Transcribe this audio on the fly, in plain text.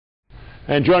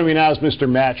And joining me now is Mr.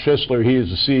 Matt Schisler. He is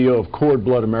the CEO of Cord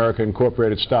Blood America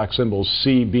Incorporated, stock symbol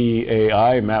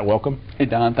CBAI. Matt, welcome. Hey,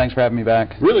 Don. Thanks for having me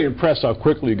back. Really impressed how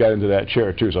quickly you got into that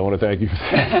chair, too, so I want to thank you for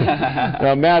that.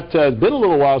 Now, Matt, it's been a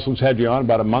little while since we had you on,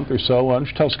 about a month or so. Why don't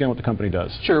you tell us again what the company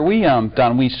does? Sure.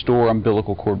 Don, we store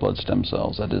umbilical cord blood stem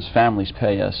cells. That is, families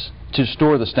pay us to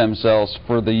store the stem cells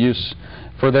for the use,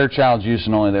 for their child's use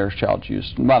and only their child's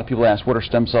use. A lot of people ask, what are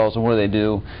stem cells and what do they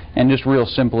do? And just real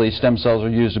simply, stem cells are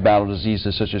used to battle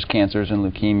diseases such as cancers and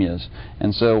leukemias.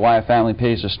 And so why a family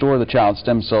pays to store the child's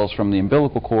stem cells from the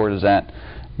umbilical cord is that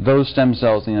those stem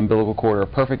cells in the umbilical cord are a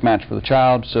perfect match for the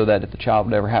child, so that if the child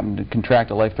would ever happen to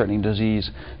contract a life-threatening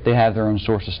disease, they have their own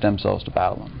source of stem cells to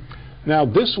battle them. Now,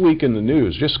 this week in the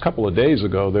news, just a couple of days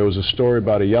ago, there was a story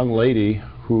about a young lady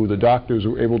who the doctors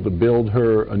were able to build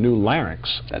her a new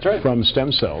larynx. That's right. From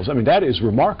stem cells. I mean, that is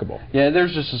remarkable. Yeah,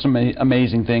 there's just some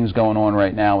amazing things going on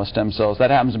right now with stem cells. That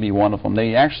happens to be one of them.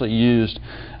 They actually used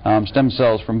stem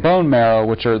cells from bone marrow,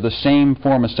 which are the same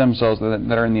form of stem cells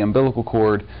that are in the umbilical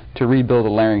cord, to rebuild the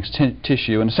larynx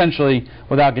tissue. And essentially,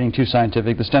 without getting too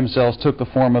scientific, the stem cells took the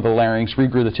form of the larynx,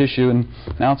 regrew the tissue, and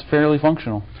now it's fairly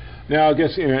functional. Now, I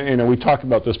guess, we talked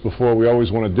about this before. We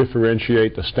always want to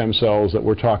differentiate the stem cells that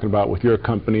we're talking about with your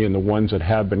company and the ones that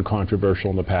have been controversial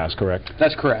in the past, correct?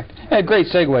 That's correct. A great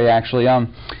segue, actually.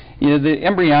 The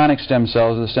embryonic stem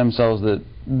cells are the stem cells that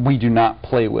we do not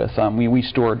play with. We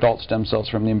store adult stem cells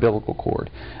from the umbilical cord.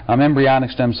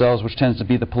 Embryonic stem cells, which tends to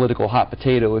be the political hot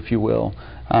potato, if you will,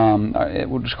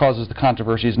 which causes the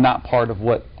controversy, is not part of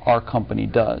what our company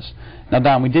does. Now,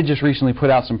 Don, we did just recently put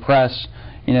out some press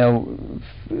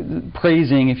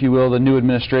praising, if you will, the new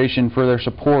administration for their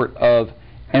support of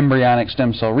embryonic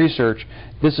stem cell research.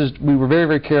 We were very,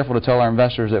 very careful to tell our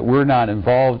investors that we're not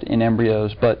involved in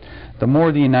embryos, but the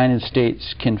more the United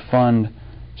States can fund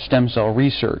stem cell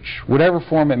research, whatever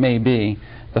form it may be,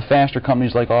 the faster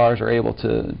companies like ours are able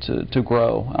to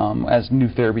grow as new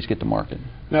therapies get to market.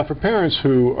 Now, for parents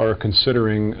who are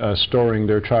considering storing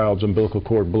their child's umbilical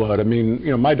cord blood, I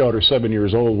mean, my daughter's 7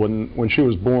 years old. When she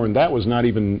was born, that was not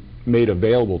even made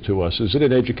available to us. Is it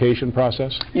an education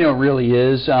process? It really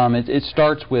is. It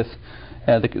starts with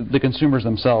the consumers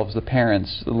themselves, the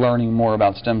parents, learning more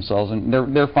about stem cells, and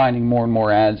they're finding more and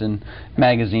more ads in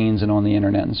magazines and on the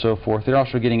internet and so forth. They're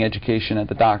also getting education at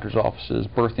the doctor's offices,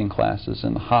 birthing classes,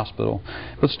 in the hospital.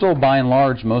 But still, by and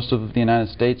large, most of the United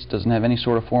States doesn't have any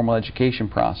sort of formal education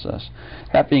process.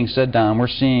 That being said, Don, we're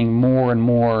seeing more and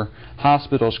more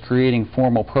hospitals creating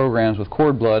formal programs with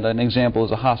cord blood. An example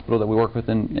is a hospital that we work with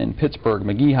in Pittsburgh,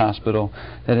 McGee Hospital,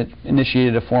 that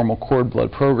initiated a formal cord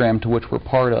blood program to which we're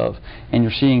part of. And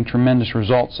you're seeing tremendous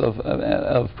results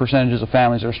of percentages of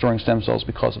families that are storing stem cells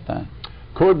because of that.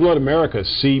 Cord Blood America,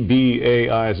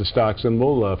 CBAI, is a stock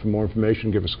symbol. For more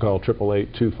information, give us a call,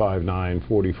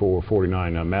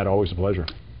 888-259-4449. Matt, always a pleasure.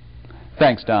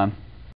 Thanks, Don.